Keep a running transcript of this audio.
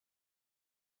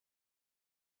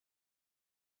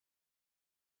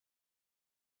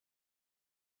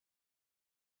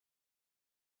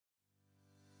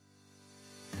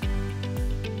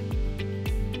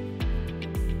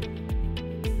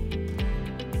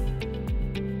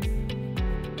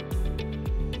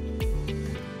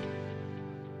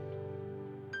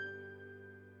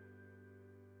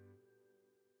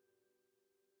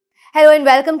Hello and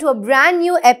welcome to a brand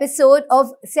new episode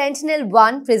of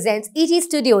SentinelOne presents ET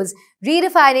Studios,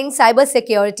 Redefining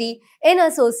Cybersecurity in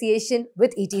association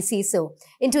with ETCISO.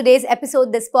 In today's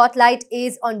episode, the spotlight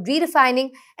is on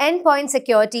redefining endpoint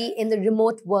security in the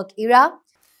remote work era.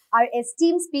 Our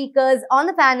esteemed speakers on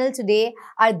the panel today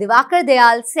are Diwa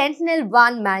Dayal,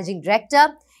 SentinelOne Managing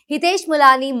Director, Hitesh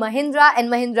Mulani, Mahindra and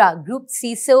Mahindra Group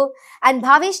CISO, and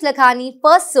Bhavesh Lakhani,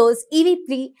 Firstsource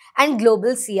EVP and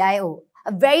Global CIO.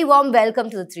 A very warm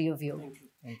welcome to the three of you.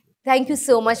 Thank you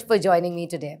so much for joining me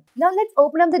today. Now let's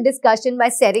open up the discussion by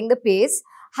setting the pace.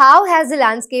 How has the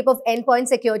landscape of endpoint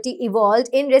security evolved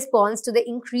in response to the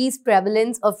increased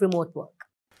prevalence of remote work?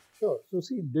 Sure. So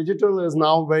see, digital is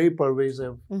now very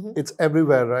pervasive. It's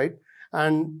everywhere, right?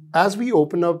 And as we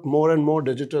open up more and more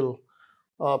digital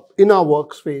in our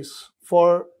workspace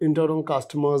for internal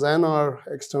customers and our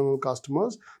external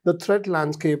customers, the threat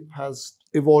landscape has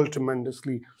evolved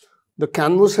tremendously. The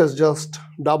canvas has just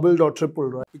doubled or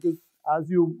tripled, right? Because as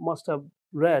you must have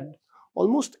read,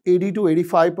 almost 80 to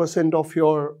 85% of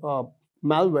your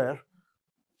malware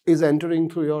is entering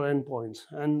through your endpoints.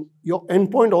 And your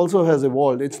endpoint also has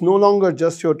evolved. It's no longer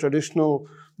just your traditional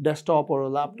desktop or a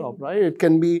laptop, right? It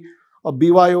can be a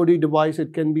BYOD device.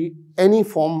 It can be any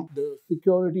form. The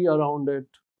security around it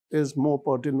is more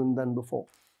pertinent than before.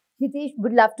 Hitesh,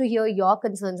 would love to hear your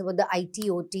concerns about the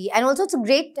IT/OT, and also it's a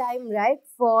great time, right,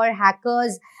 for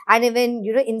hackers and even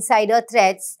insider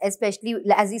threats, especially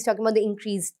as he's talking about the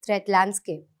increased threat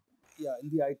landscape. Yeah,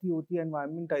 in the IT/OT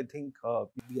environment, I think the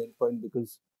endpoint,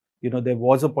 because there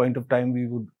was a point of time we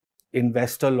would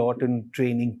invest a lot in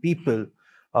training people.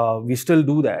 We still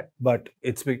do that, but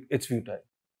it's futile,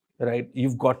 right?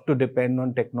 You've got to depend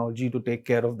on technology to take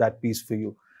care of that piece for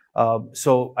you.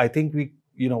 So I think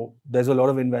there's a lot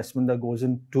of investment that goes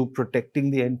into protecting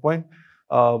the endpoint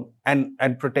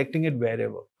and protecting it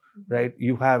wherever, right?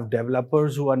 You have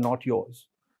developers who are not yours,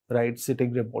 right,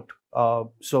 sitting remote.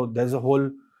 So there's a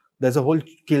whole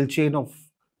kill chain of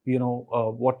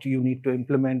what you need to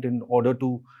implement in order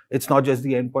to. It's not just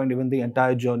the endpoint, even the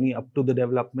entire journey up to the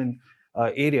development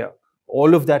area.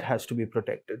 All of that has to be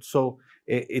protected. So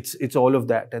it's all of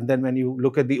that. And then when you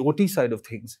look at the OT side of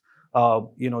things,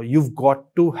 you've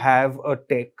got to have a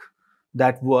tech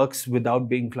that works without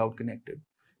being cloud connected.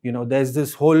 There's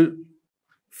this whole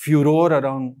furor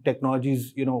around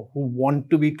technologies, who want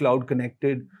to be cloud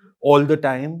connected all the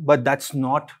time, but that's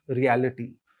not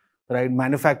reality, right?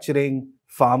 Manufacturing,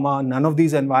 pharma, none of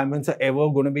these environments are ever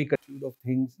going to be connected of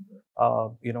things,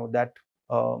 that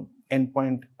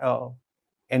endpoint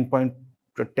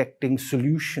protecting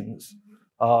solutions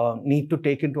need to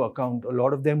take into account. A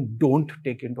lot of them don't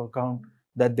take into account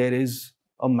that there is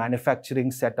a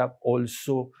manufacturing setup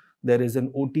also, there is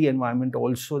an OT environment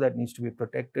also that needs to be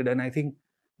protected. And I think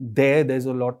there's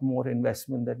a lot more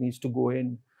investment that needs to go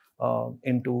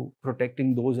into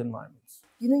protecting those environments.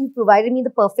 You provided me the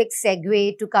perfect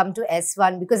segue to come to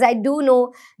S1, because I do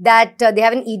know that they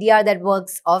have an EDR that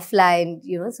works offline,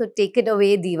 so take it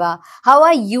away, Diwa. How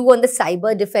are you on the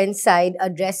cyber defense side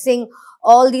addressing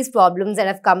all these problems that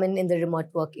have come in the remote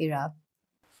work era?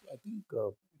 I think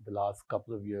the last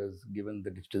couple of years, given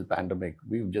the digital pandemic,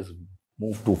 we've just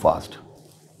moved too fast,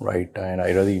 right? And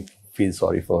I really feel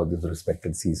sorry for these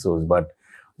respected CISOs, but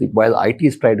while IT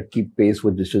is trying to keep pace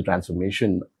with digital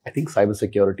transformation, I think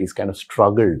cybersecurity has kind of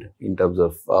struggled in terms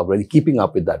of really keeping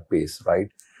up with that pace, right?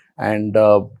 And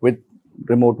with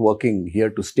remote working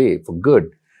here to stay for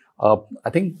good, I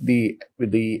think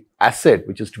the asset,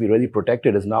 which is to be really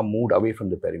protected, has now moved away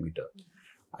from the perimeter.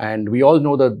 And we all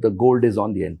know that the gold is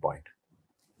on the endpoint,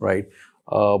 right?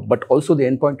 But also the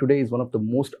endpoint today is one of the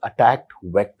most attacked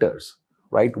vectors,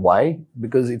 right? Why?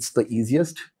 Because it's the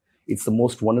easiest, it's the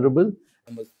most vulnerable,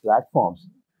 platforms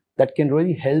that can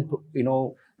really help,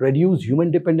 reduce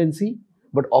human dependency,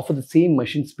 but offer the same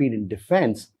machine speed in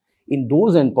defense in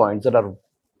those endpoints that are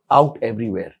out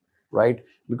everywhere, right?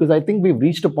 Because I think we've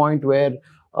reached a point where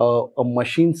a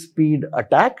machine speed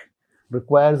attack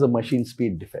requires a machine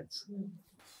speed defense.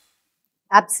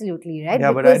 Absolutely, right?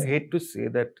 Yeah, but I'd hate to say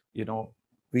that,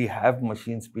 we have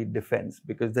machine speed defense,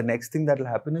 because the next thing that will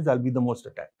happen is I'll be the most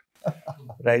attacked.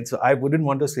 Right, so I wouldn't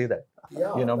want to say that.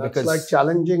 Yeah, because that's like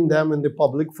challenging them in the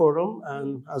public forum,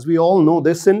 and as we all know,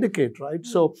 they syndicate, right?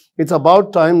 So it's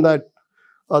about time that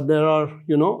there are,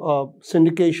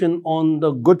 syndication on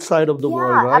the good side of the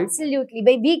world, right? Absolutely.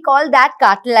 But we call that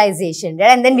cartelization, right?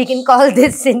 And then we can call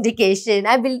this syndication.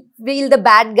 I feel the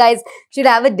bad guys should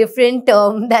have a different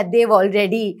term that they've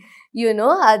already,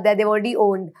 that they've already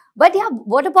owned. But yeah,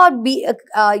 what about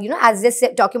as they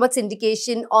said, talking about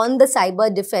syndication on the cyber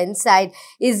defense side,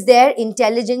 is there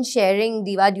intelligence sharing,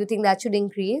 Diwa? Do you think that should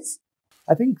increase?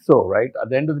 I think so, right? At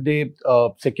the end of the day,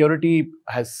 security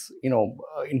has,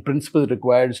 in principle,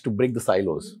 requires to break the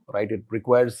silos, right? It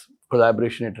requires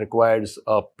collaboration. It requires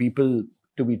people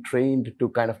to be trained to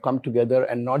kind of come together,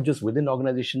 and not just within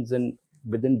organizations and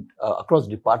within across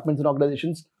departments and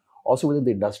organizations, also within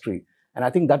the industry. And I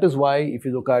think that is why, if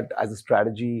you look at as a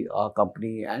strategy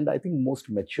company, and I think most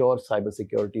mature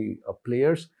cybersecurity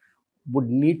players would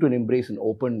need to embrace an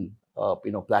open,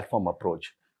 platform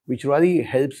approach, which really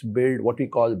helps build what we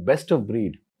call best of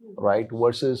breed, right?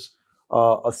 Versus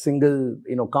a single,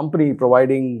 company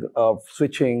providing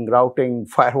switching, routing,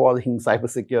 firewalling,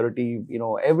 cybersecurity,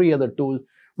 every other tool,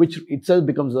 which itself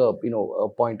becomes a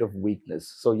point of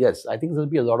weakness. So yes, I think there'll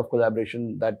be a lot of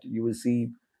collaboration that you will see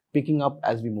picking up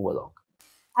as we move along.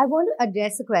 I want to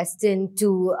address a question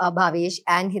to Bhavesh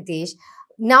and Hitesh.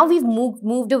 Now we've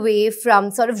moved away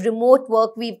from sort of remote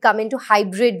work. We've come into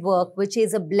hybrid work, which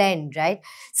is a blend, right?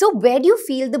 So where do you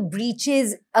feel the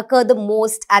breaches occur the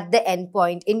most at the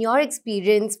endpoint? In your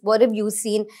experience, what have you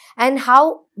seen, and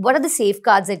what are the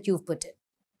safeguards that you've put in?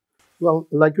 Well,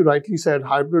 like you rightly said,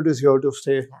 hybrid is here to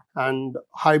stay. And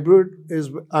hybrid is,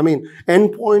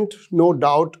 endpoint, no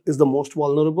doubt, is the most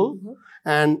vulnerable.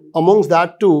 And amongst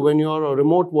that too, when you're a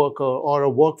remote worker or a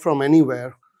work from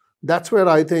anywhere, that's where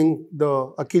I think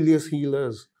the Achilles heel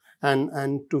is.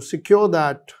 And to secure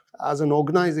that as an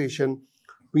organization,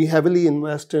 we heavily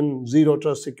invest in zero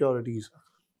trust securities.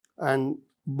 And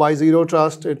by zero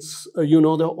trust, it's,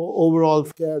 the overall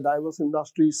care, diverse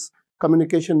industries,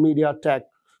 communication, media, tech.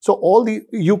 So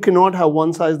you cannot have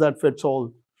one size that fits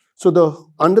all. So the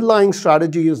underlying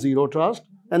strategy is zero trust.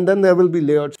 And then there will be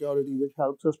layered security, which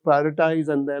helps us prioritize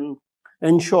and then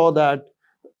ensure that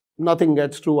nothing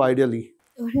gets through ideally.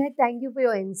 All right, thank you for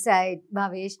your insight,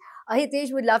 Bhavesh.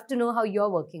 Hitesh, would love to know how you're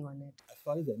working on it. As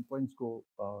far as endpoints go,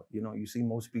 you see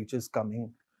most breaches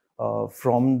coming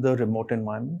from the remote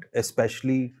environment,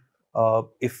 especially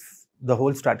if the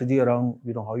whole strategy around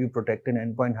how you protect an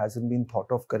endpoint hasn't been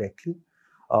thought of correctly.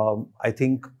 I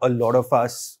think a lot of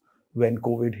us, when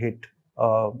COVID hit,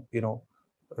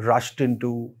 rushed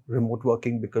into remote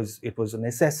working because it was a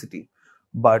necessity.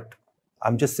 But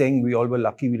I'm just saying we all were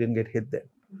lucky we didn't get hit there,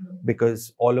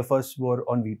 because all of us were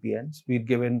on VPNs. We'd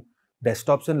given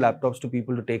desktops and laptops to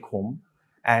people to take home,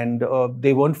 and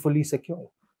they weren't fully secure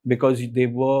because they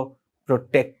were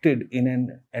protected in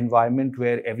an environment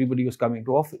where everybody was coming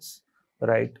to office,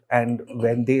 right? And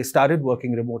when they started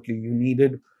working remotely, you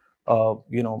needed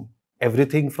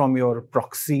everything from your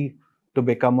proxy to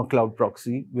become a cloud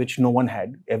proxy, which no one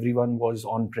had. Everyone was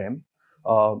on-prem.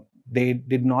 They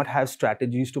did not have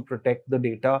strategies to protect the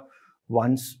data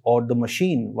or the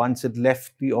machine once it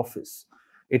left the office.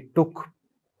 It took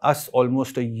us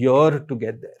almost a year to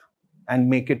get there and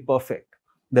make it perfect.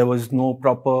 There was no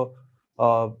proper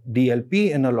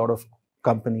DLP in a lot of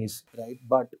companies, right?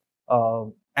 But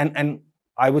and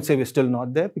I would say we're still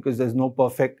not there, because there's no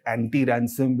perfect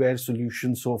anti-ransomware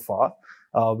solution so far,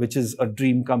 which is a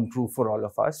dream come true for all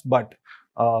of us. But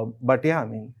yeah,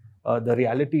 the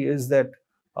reality is that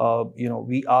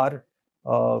we are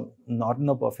not in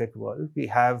a perfect world. We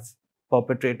have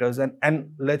perpetrators,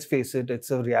 and let's face it,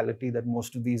 it's a reality that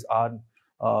most of these are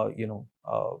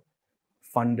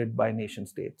funded by nation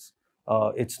states.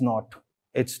 It's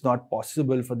not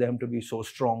possible for them to be so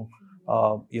strong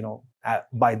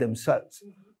by themselves.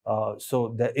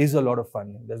 So there is a lot of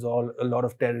funding. There's a lot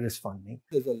of terrorist funding.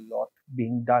 There's a lot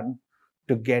being done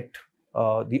to get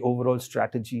the overall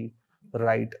strategy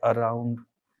right around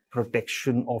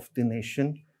protection of the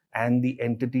nation and the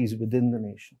entities within the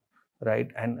nation, right?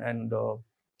 And a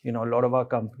lot of our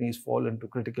companies fall into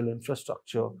critical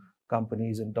infrastructure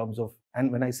companies in terms of,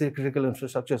 and when I say critical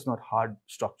infrastructure, it's not hard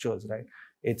structures, right?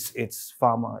 It's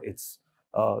pharma, it's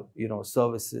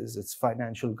services, it's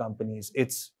financial companies,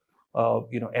 it's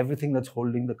everything that's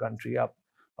holding the country up.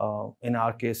 In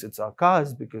our case, it's our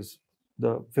cars, because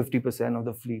the 50% of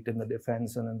the fleet in the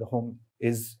defense and in the home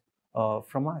is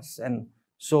from us. And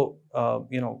so,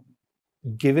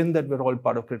 given that we're all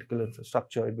part of critical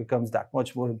infrastructure, it becomes that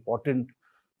much more important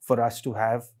for us to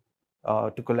have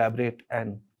to collaborate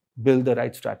and build the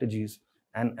right strategies.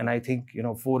 And I think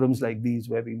forums like these,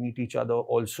 where we meet each other,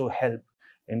 also help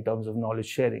in terms of knowledge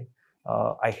sharing.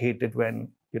 I hate it when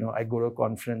I go to a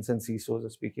conference and CISOs are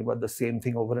speaking about the same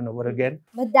thing over and over again.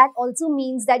 But that also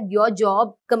means that your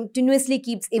job continuously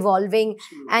keeps evolving.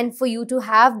 And for you to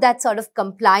have that sort of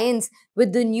compliance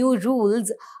with the new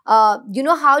rules,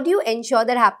 how do you ensure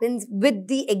that happens with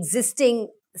the existing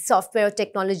software or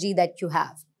technology that you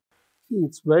have?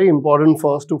 It's very important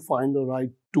for us to find the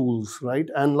right tools, right?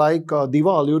 And like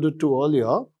Diwa alluded to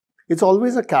earlier, it's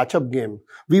always a catch-up game.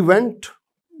 We went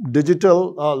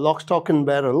digital lock, stock and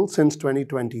barrel since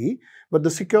 2020, but the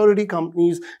security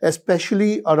companies,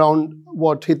 especially around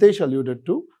what Hitesh alluded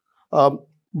to,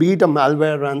 be it a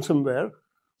malware, ransomware,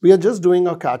 we are just doing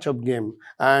a catch-up game,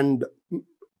 and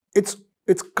it's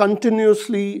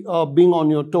continuously being on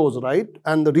your toes, right?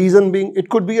 And the reason being, it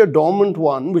could be a dormant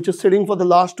one which is sitting for the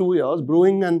last 2 years,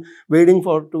 brewing and waiting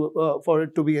for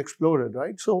it to be exploded,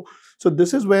 right? So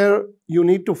this is where you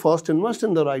need to first invest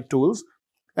in the right tools,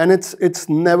 and it's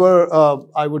never,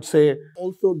 I would say,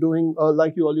 also doing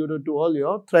like you alluded to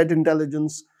earlier, threat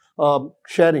intelligence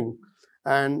sharing.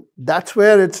 And that's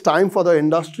where it's time for the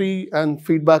industry and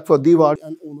feedback for Diwa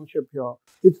and ownership here.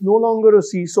 It's no longer a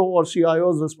CISO or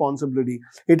CIO's responsibility.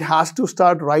 It has to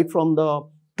start right from the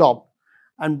top.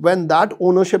 And when that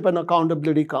ownership and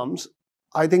accountability comes,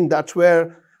 I think that's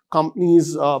where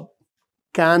companies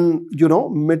can,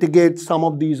 mitigate some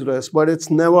of these risks, but it's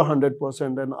never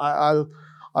 100%. And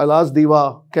I'll ask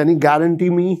Diwa, can you guarantee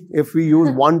me if we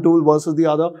use one tool versus the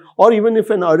other, or even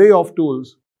if an array of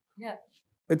tools? Yeah.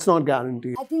 It's not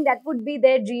guaranteed. I think that would be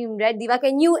their dream, right, Diwa?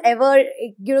 Can you ever,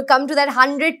 come to that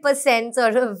 100%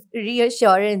 sort of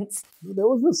reassurance? There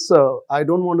was this, I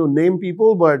don't want to name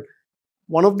people, but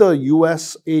one of the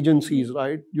US agencies,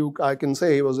 right? I can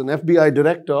say he was an FBI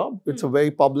director. It's a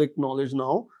very public knowledge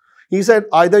now. He said,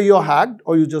 either you're hacked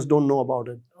or you just don't know about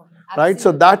it, right?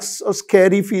 So that's a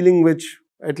scary feeling, which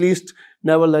at least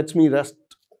never lets me rest,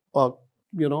 with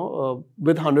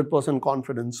 100%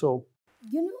 confidence. So,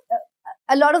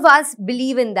 a lot of us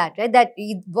believe in that, right? That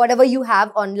whatever you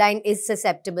have online is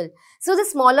susceptible. So the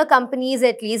smaller companies,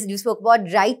 at least, you spoke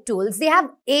about right tools, they have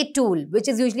a tool, which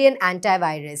is usually an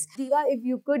antivirus. Diwa, if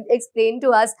you could explain to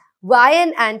us why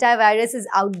an antivirus is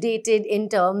outdated in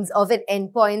terms of an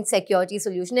endpoint security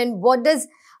solution, and what does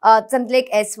something like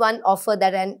S1 offer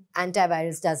that an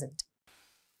antivirus doesn't?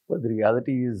 Well, the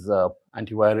reality is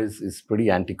antivirus is pretty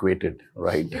antiquated,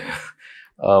 right?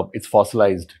 It's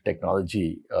fossilized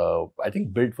technology, I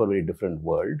think built for a very different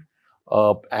world.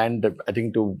 And I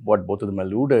think to what both of them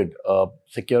alluded,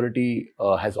 security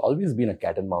has always been a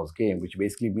cat and mouse game, which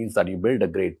basically means that you build a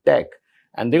great tech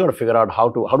and they're going to figure out how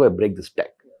do I break this tech,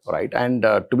 right? And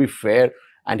to be fair,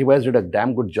 antivirus did a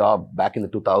damn good job back in the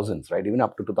 2000s, right? Even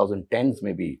up to 2010s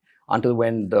maybe, until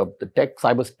when the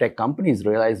cyber tech companies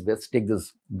realized, let's take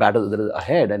this battle that is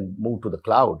ahead and move to the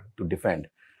cloud to defend.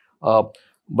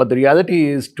 But the reality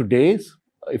is today's,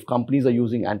 if companies are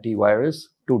using antivirus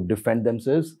to defend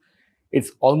themselves,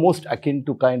 it's almost akin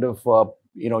to kind of,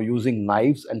 using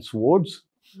knives and swords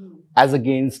as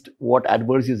against what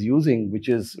adversary is using, which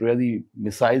is really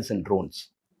missiles and drones.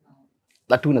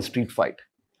 That too in a street fight.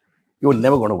 You're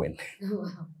never going to win,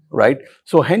 right?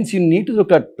 So hence you need to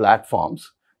look at platforms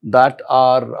that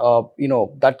are,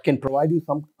 that can provide you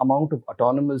some amount of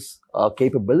autonomous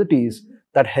capabilities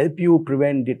that help you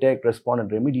prevent, detect, respond,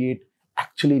 and remediate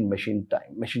actually in machine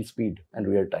time, machine speed and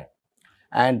real time.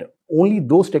 And only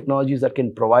those technologies that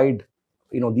can provide,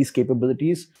 these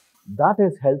capabilities, that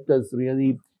has helped us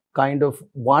really kind of,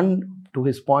 one, to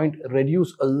his point,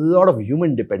 reduce a lot of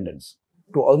human dependence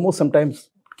to almost sometimes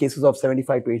cases of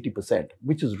 75 to 80%,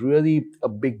 which is really a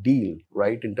big deal,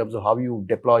 right, in terms of how you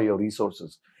deploy your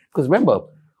resources. Because remember,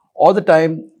 all the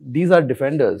time, these are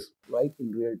defenders, right,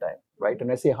 in real time, right? And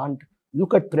I say hunt,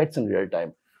 look at threats in real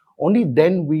time. Only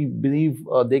then we believe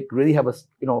they really have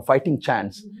a fighting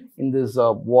chance in this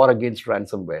war against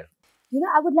ransomware.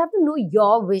 I would love to know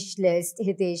your wish list,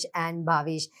 Hitesh and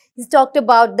Bhavesh. He's talked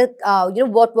about the,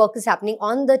 what work is happening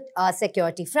on the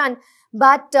security front.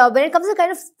 But when it comes to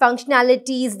kind of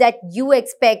functionalities that you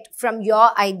expect from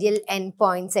your ideal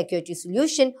endpoint security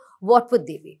solution, what would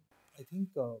they be? I think,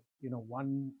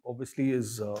 one obviously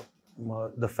is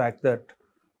the fact that,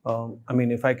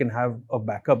 if I can have a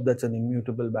backup that's an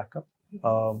immutable backup,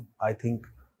 I think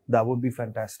that would be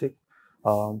fantastic.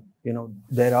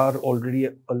 There are already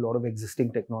a lot of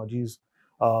existing technologies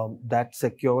that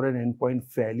secure an endpoint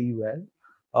fairly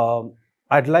well.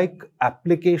 I'd like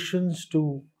applications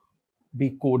to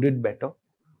be coded better.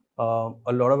 A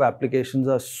lot of applications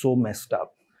are so messed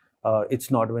up.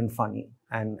 It's not even funny.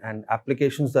 And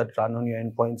applications that run on your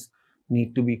endpoints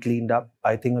need to be cleaned up.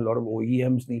 I think a lot of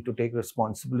OEMs need to take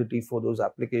responsibility for those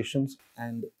applications,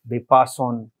 and they pass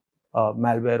on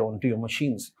malware onto your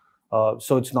machines.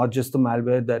 So it's not just the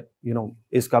malware that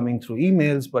is coming through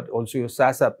emails, but also your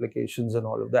SaaS applications and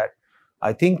all of that.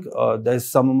 I think there's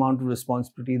some amount of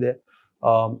responsibility there.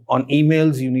 On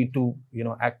emails, you need to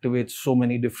activate so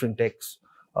many different texts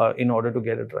in order to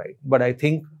get it right. But I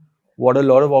think what a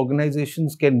lot of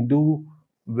organizations can do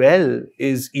well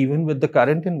is, even with the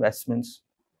current investments,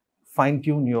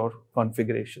 fine-tune your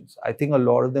configurations. I think a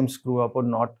lot of them screw up on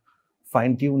not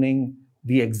fine-tuning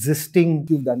the existing.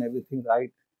 You've done everything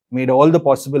right, made all the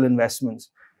possible investments.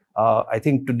 I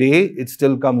think today it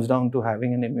still comes down to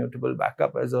having an immutable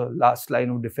backup as a last line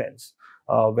of defense,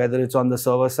 whether it's on the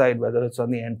server side, whether it's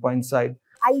on the endpoint side.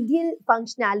 Ideal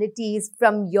functionalities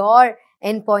from your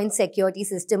endpoint security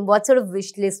system, what sort of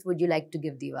wish list would you like to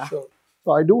give, Diwa? Sure.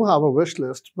 So I do have a wish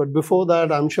list, but before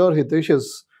that, I'm sure Hitesh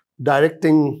is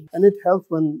directing, and it helps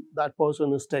when that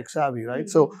person is tech savvy, right?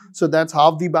 So that's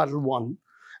half the battle won.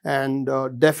 And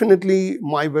definitely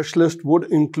my wish list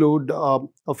would include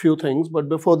a few things. But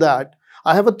before that,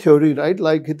 I have a theory, right?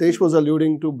 Like Hitesh was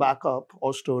alluding to backup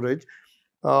or storage.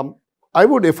 I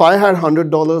would, if I had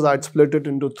 $100, I'd split it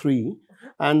into 3.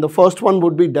 And the first one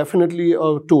would be definitely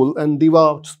a tool. And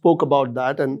Diwa spoke about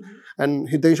that. And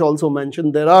Hitesh also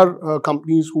mentioned there are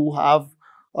companies who have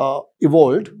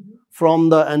evolved from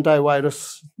the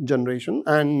antivirus generation.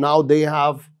 And now they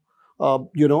have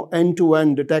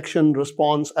end-to-end detection,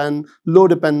 response, and low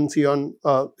dependency on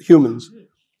humans.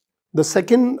 The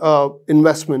second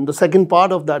investment, the second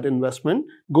part of that investment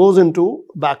goes into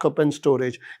backup and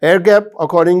storage. Air gap,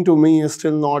 according to me, is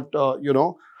still not,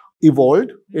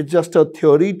 evolved. It's just a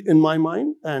theory in my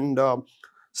mind, and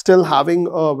still having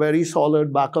a very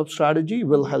solid backup strategy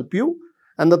will help you.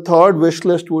 And the third wish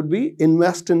list would be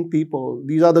invest in people.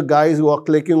 These are the guys who are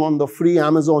clicking on the free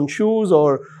Amazon shoes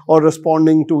or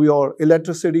responding to your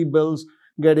electricity bills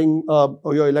getting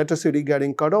or your electricity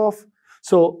getting cut off.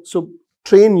 So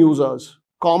train users.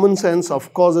 Common sense,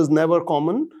 of course, is never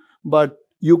common, but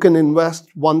you can invest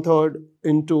 1/3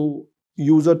 into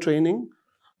user training,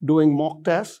 doing mock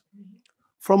tests.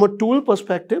 From a tool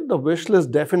perspective, the wish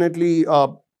list definitely,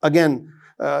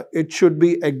 it should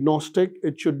be agnostic.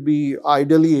 It should be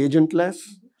ideally agentless.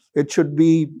 It should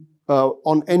be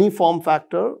on any form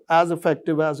factor, as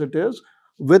effective as it is,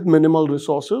 with minimal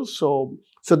resources. So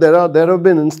there have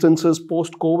been instances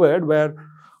post-COVID where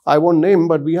I won't name,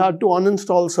 but we had to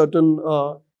uninstall certain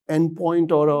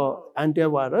endpoint or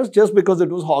antivirus just because it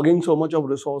was hogging so much of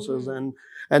resources.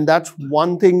 And that's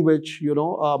one thing which,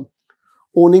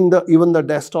 owning even the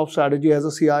desktop strategy as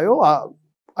a CIO,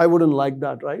 I wouldn't like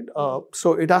that, right?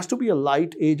 So it has to be a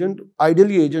light agent,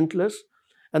 ideally agentless.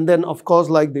 And then, of course,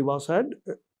 like Diwa said,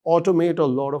 automate a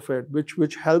lot of it,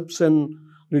 which helps in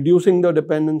reducing the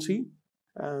dependency.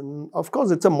 And of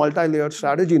course, it's a multi-layered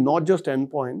strategy, not just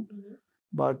endpoint,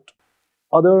 but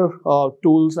other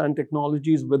tools and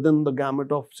technologies within the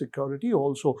gamut of security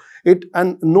also.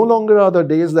 And no longer are the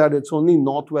days that it's only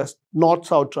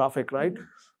north-south traffic, right?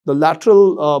 The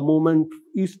lateral movement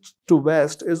east to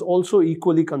west is also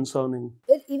equally concerning.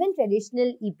 But even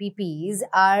traditional EPPs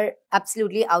are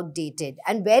absolutely outdated.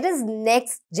 And where does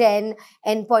next-gen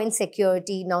endpoint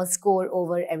security now score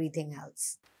over everything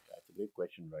else? That's a great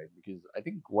question, right? Because I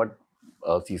think what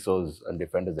CISOs and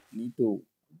defenders need to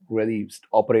really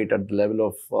operate at the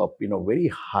level of very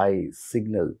high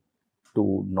signal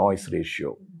to noise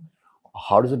ratio.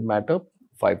 How does it matter?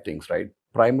 5 things, right?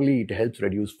 Primarily, it helps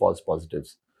reduce false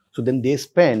positives. So then they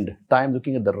spend time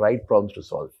looking at the right problems to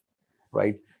solve,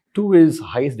 right? 2 is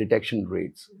highest detection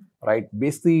rates, right?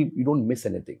 Basically, you don't miss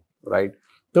anything, right?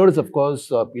 3rd is, of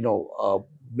course,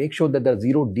 make sure that there are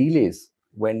 0 delays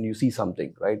when you see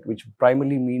something, right? Which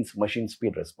primarily means machine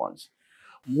speed response.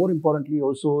 More importantly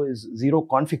also is 0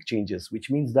 config changes, which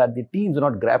means that the teams are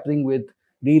not grappling with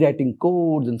rewriting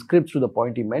codes and scripts to the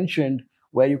point you mentioned,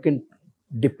 where you can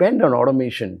depend on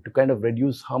automation to kind of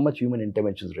reduce how much human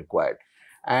intervention is required.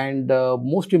 And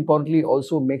most importantly,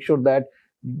 also make sure that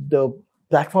the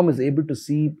platform is able to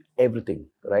see everything,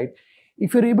 right?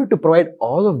 If you're able to provide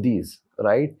all of these,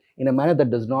 right, in a manner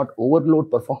that does not overload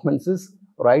performances,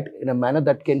 right, in a manner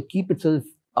that can keep itself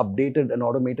updated and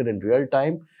automated in real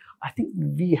time, I think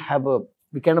we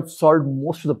kind of solved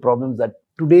most of the problems that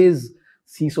today's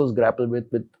CISOs grapple with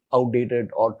outdated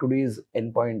or today's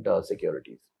endpoint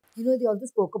securities. They also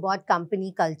spoke about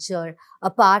company culture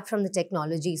apart from the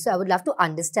technology. So I would love to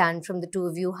understand from the two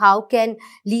of you, how can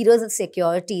leaders of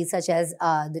security, such as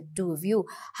the two of you,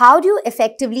 how do you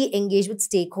effectively engage with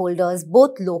stakeholders,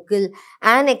 both local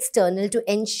and external,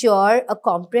 to ensure a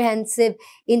comprehensive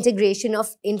integration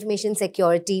of information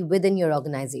security within your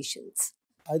organizations?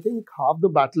 I think half the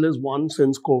battle is won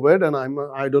since COVID,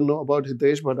 and I don't know about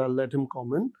Hitesh, but I'll let him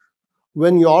comment.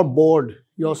 When your board,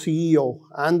 your CEO,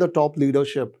 and the top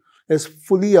leadership is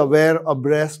fully aware,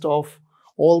 abreast of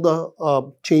all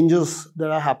the changes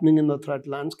that are happening in the threat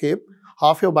landscape,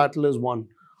 half your battle is won.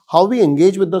 How we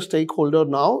engage with the stakeholder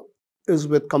now is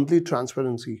with complete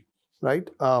transparency, right?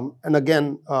 And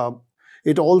again,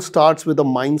 it all starts with a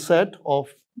mindset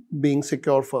of being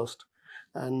secure first.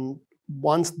 And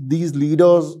once these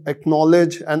leaders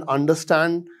acknowledge and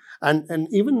understand And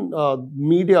even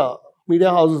media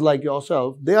houses like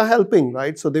yourself, they are helping,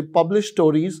 right? So they publish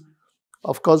stories,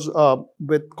 of course,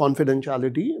 with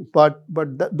confidentiality, but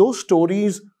those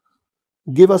stories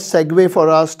give a segue for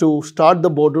us to start the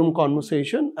boardroom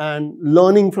conversation and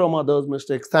learning from others'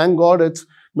 mistakes. Thank God it's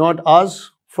not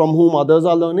us from whom others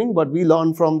are learning, but we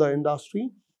learn from the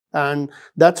industry. And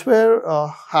that's where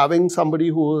having somebody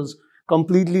who is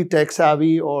completely tech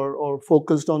savvy or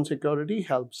focused on security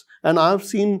helps. And I've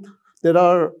seen there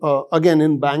are, again,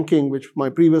 in banking, which my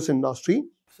previous industry.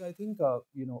 So I think,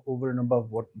 over and above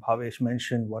what Bhavesh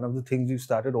mentioned, one of the things we've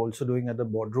started also doing at the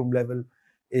boardroom level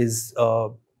is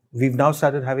we've now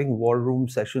started having war room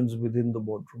sessions within the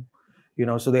boardroom.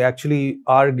 So they actually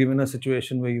are given a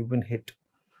situation where you've been hit.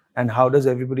 And how does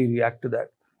everybody react to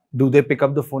that? Do they pick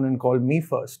up the phone and call me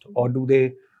first? Or do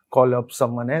they call up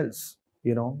someone else,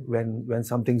 when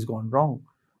something's gone wrong?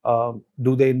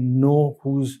 Do they know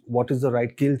what is the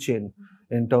right kill chain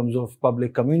in terms of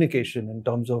public communication, in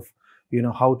terms of,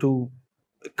 how to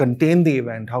contain the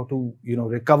event, how to,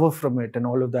 recover from it and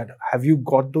all of that? Have you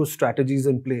got those strategies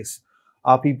in place?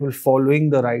 Are people following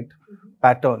the right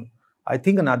pattern? I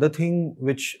think another thing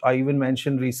which I even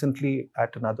mentioned recently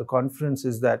at another conference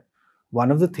is that one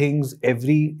of the things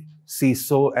every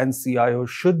CISO and CIO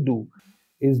should do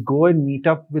is go and meet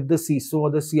up with the CISO or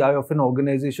the CIO of an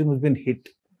organization who's been hit.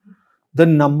 The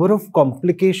number of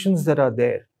complications that are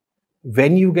there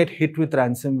when you get hit with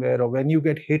ransomware or when you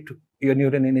get hit when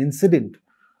you're in an incident,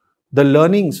 the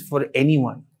learnings for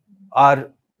anyone are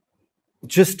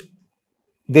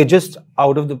they're just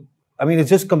out of it's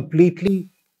just completely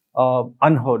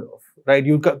unheard of, right?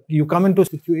 You come into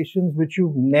situations which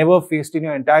you've never faced in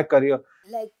your entire career.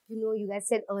 Like, you guys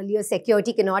said earlier,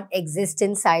 security cannot exist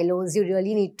in silos. You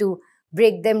really need to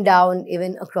break them down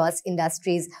even across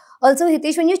industries. Also,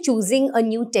 Hitesh, when you're choosing a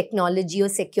new technology or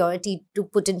security to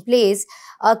put in place,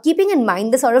 keeping in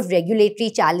mind the sort of regulatory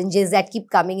challenges that keep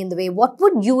coming in the way, what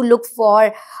would you look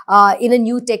for in a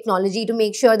new technology to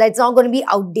make sure that it's not going to be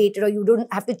outdated or you don't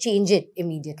have to change it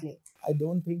immediately? I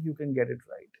don't think you can get it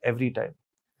right every time.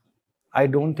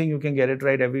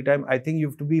 I think you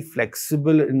have to be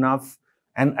flexible enough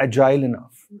and agile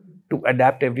enough to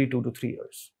adapt every 2 to 3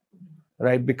 years,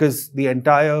 right? Because the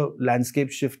entire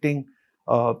landscape shifting,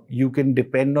 you can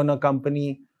depend on a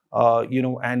company,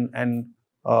 and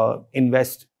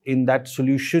invest in that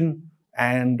solution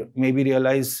and maybe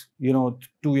realize, 2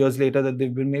 years later that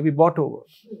they've been maybe bought over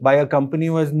by a company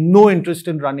who has no interest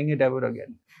in running it ever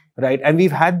again, right? And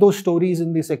we've had those stories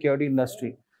in the security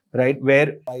industry, right?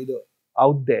 Where either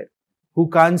out there who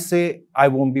can't say, I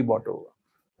won't be bought over,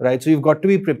 right? So you've got to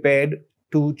be prepared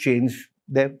to change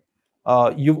them.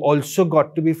 You've also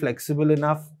got to be flexible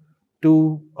enough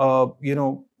to,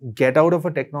 get out of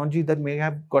a technology that may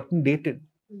have gotten dated,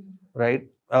 right?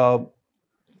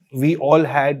 We all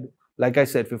had, like I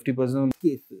said, 50% of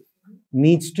cases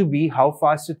needs to be how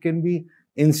fast it can be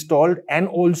installed and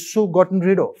also gotten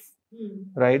rid of,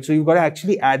 right? So you've got to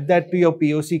actually add that to your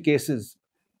POC cases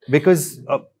because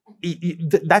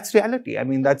that's reality.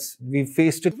 We've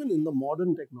faced it. Even in the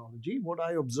modern technology, what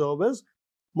I observe is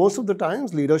most of the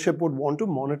times leadership would want to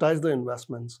monetize the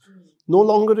investments, no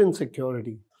longer in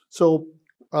security. So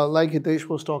like Hitesh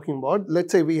was talking about,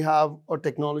 let's say we have a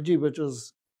technology which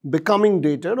is becoming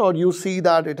dated or you see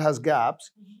that it has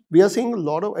gaps. We are seeing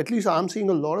at least I'm seeing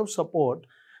a lot of support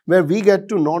where we get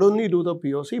to not only do the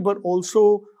POC, but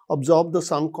also absorb the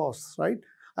sunk costs, right?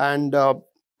 And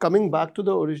coming back to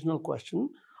the original question,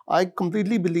 I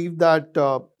completely believe that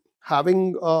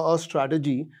having a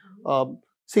strategy,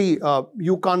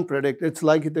 you can't predict. It's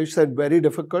like Hitesh said, very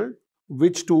difficult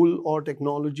which tool or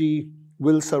technology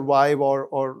will survive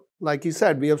or like he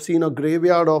said, we have seen a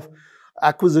graveyard of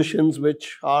acquisitions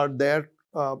which are there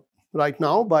right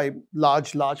now by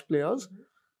large players.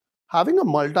 Having a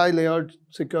multi-layered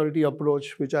security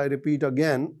approach, which I repeat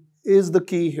again, is the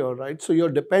key here, right? So your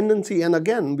dependency, and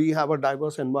again, we have a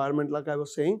diverse environment, like I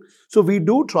was saying. So we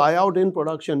do try out in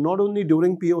production, not only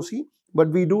during POC, but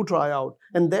we do try out.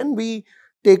 And then we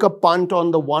take a punt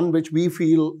on the one which we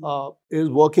feel is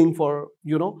working for,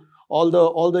 all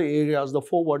the areas, the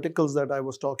 4 verticals that I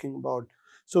was talking about.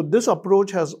 So this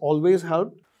approach has always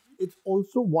helped. It's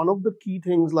also one of the key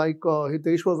things like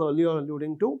Hitesh was earlier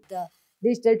alluding to. The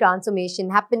digital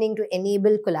transformation happening to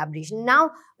enable collaboration.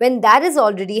 Now, when that is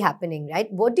already happening, right,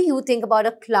 what do you think about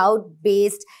a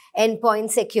cloud-based endpoint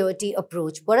security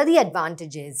approach? What are the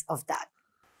advantages of that?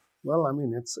 Well,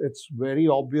 it's very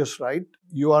obvious, right?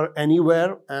 You are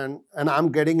anywhere and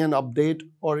I'm getting an update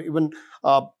or even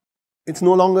it's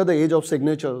no longer the age of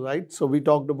signatures, right? So we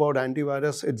talked about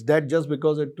antivirus. It's dead just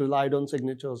because it relied on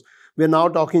signatures. We're now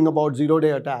talking about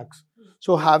zero-day attacks.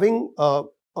 So having a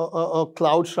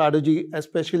cloud strategy,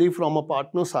 especially from a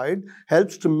partner side,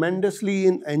 helps tremendously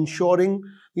in ensuring,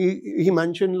 he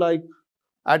mentioned like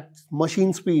at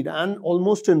machine speed and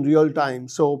almost in real time.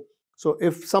 So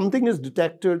if something is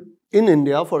detected in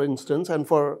India, for instance, and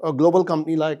for a global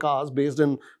company like ours based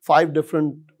in 5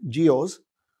 different geos,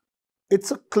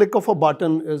 it's a click of a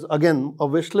button is again a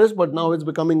wish list, but now it's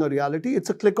becoming a reality. It's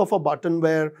a click of a button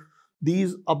where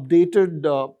these updated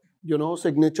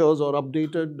signatures or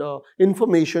updated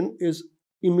information is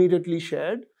immediately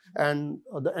shared, and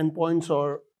the endpoints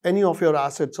or any of your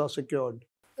assets are secured.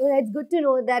 Well, it's good to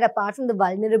know that apart from the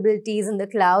vulnerabilities in the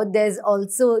cloud, there's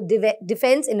also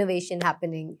defense innovation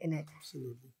happening in it.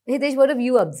 Absolutely. Hitesh, what have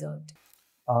you observed?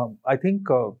 I think,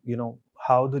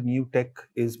 how the new tech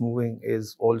is moving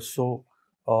is also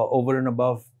over and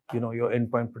above, your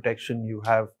endpoint protection. You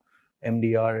have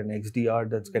MDR and XDR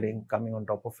that's coming on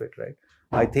top of it, right?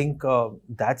 I think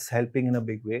that's helping in a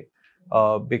big way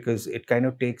because it kind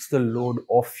of takes the load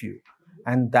off you.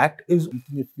 And that is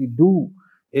what we do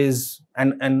is,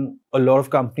 and a lot of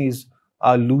companies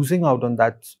are losing out on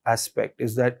that aspect,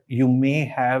 is that you may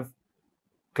have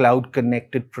cloud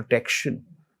connected protection,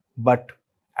 but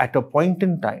at a point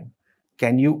in time,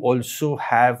 can you also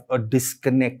have a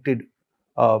disconnected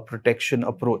protection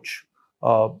approach?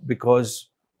 Because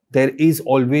there is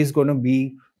always going to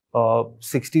be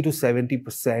 60 to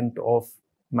 70% of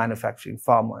manufacturing,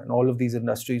 pharma, and all of these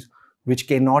industries which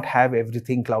cannot have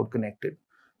everything cloud connected,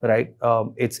 right?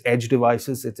 It's edge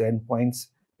devices, it's endpoints,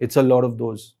 it's a lot of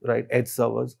those, right? Edge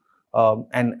servers.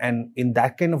 And in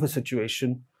that kind of a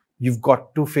situation, you've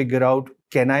got to figure out,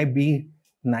 can I be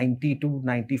 90 to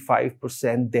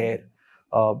 95% there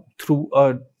through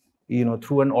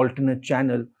an alternate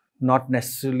channel, not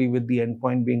necessarily with the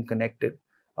endpoint being connected.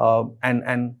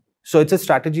 And so it's a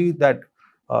strategy that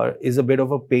is a bit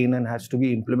of a pain and has to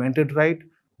be implemented right,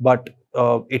 but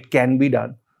it can be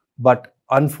done. But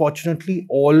unfortunately,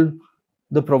 all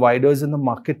the providers in the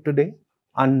market today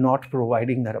are not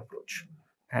providing that approach.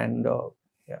 And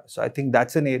so I think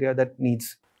that's an area that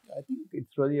needs. I think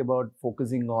it's really about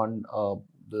focusing on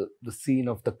the scene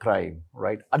of the crime,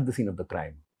 right? At the scene of the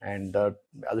crime. And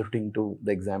alluding to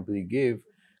the example you gave,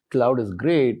 cloud is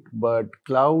great, but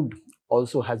cloud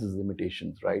also has its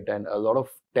limitations, right? And a lot of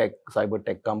cyber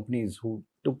tech companies who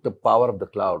took the power of the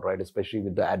cloud, right, especially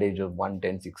with the adage of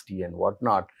 1-10-60 and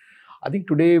whatnot, I think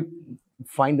today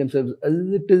find themselves a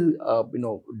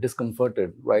little,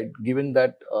 discomforted, right? Given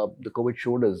that the COVID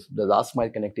showed us the last mile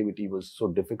connectivity was so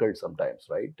difficult sometimes,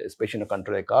 right? Especially in a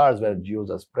country like ours where geos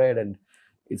are spread and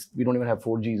we don't even have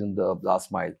 4Gs in the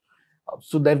last mile.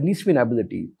 So there needs to be an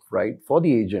ability, right, for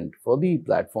the agent, for the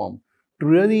platform to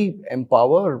really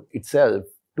empower itself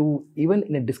to, even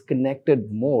in a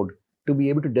disconnected mode, to be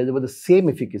able to deliver the same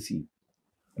efficacy,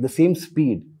 the same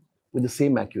speed, with the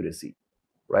same accuracy,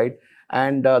 right?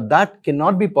 And that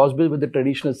cannot be possible with the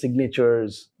traditional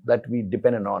signatures that we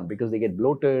depend on, because they get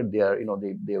bloated, they are,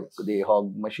 they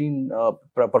hog machine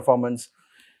performance,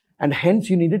 and hence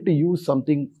you needed to use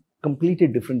something completely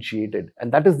differentiated.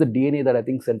 And that is the DNA that I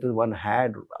think SentinelOne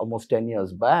had almost 10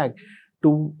 years back,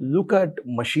 to look at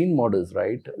machine models,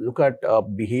 right? Look at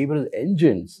behavioral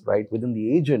engines, right, within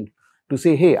the agent, to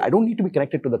say, hey, I don't need to be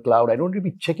connected to the cloud. I don't need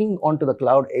to be checking onto the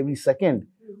cloud every second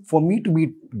for me to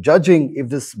be judging if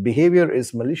this behavior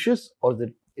is malicious or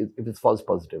if it's false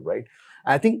positive, right?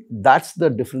 I think that's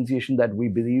the differentiation that we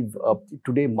believe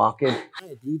today market. I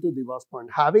agree to Diwa's point.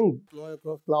 Having deploy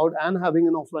across cloud and having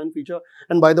an offline feature.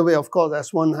 And by the way, of course,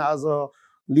 S1 has a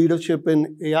leadership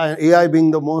in AI, AI being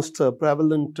the most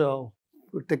prevalent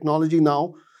technology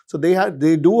now. So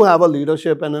they do have a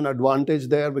leadership and an advantage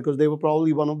there, because they were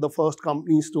probably one of the first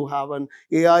companies to have an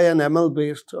AI and ML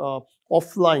based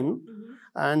offline.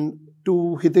 And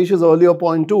to Hitesh's earlier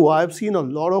point too, I've seen a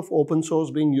lot of open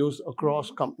source being used across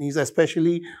companies,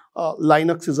 especially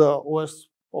Linux is a OS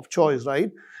of choice, right?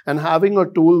 And having a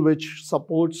tool which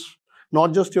supports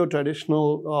not just your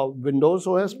traditional Windows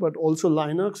OS, but also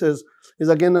Linux is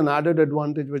again an added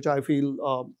advantage, which I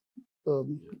feel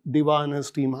Diwa and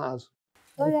his team has.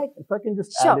 All right. If I can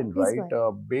just Sure, add in,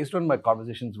 right, based on my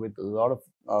conversations with a lot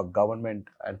of government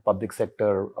and public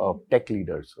sector tech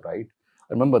leaders, right?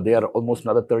 Remember, they are almost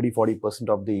another 30-40%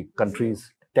 of the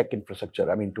country's tech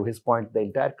infrastructure. I mean, to his point, the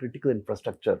entire critical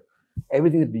infrastructure,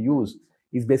 everything that we use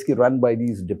is basically run by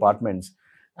these departments.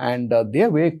 And they are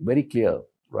very, very clear,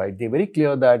 right? They're very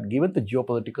clear that given the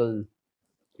geopolitical,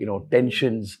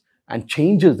 tensions and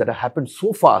changes that have happened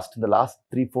so fast in the last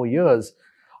 3-4 years,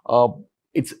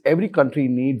 it's every country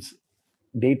needs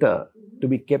data to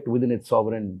be kept within its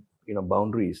sovereign,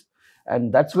 boundaries.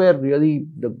 And that's where really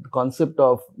the concept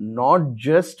of not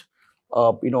just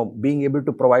being able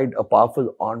to provide a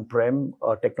powerful on-prem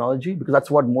technology, because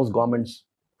that's what most governments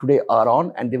today are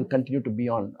on, and they will continue to be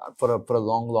on for a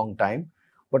long time.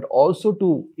 But also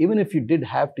to, even if you did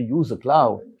have to use a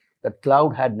cloud, that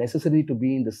cloud had necessary to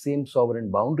be in the same sovereign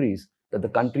boundaries that the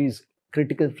country's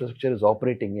critical infrastructure is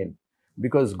operating in.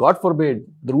 Because God forbid,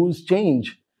 the rules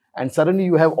change and suddenly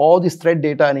you have all this threat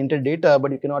data and inter data,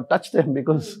 but you cannot touch them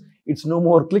because it's no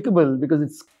more clickable because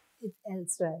it's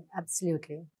elsewhere.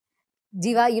 Absolutely.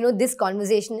 Diwa, this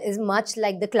conversation is much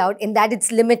like the cloud in that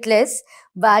it's limitless.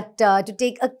 But to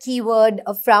take a keyword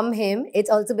from him, it's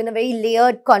also been a very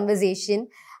layered conversation.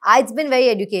 It's been very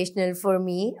educational for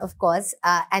me, of course.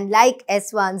 And like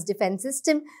S1's defense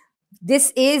system,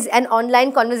 this is an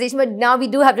online conversation, but now we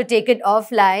do have to take it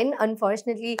offline.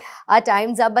 Unfortunately, our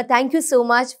time's up. But thank you so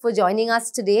much for joining us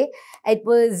today. It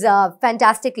was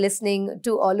fantastic listening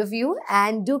to all of you.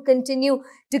 And do continue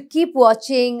to keep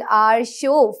watching our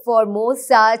show for more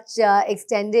such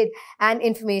extended and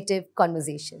informative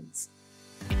conversations.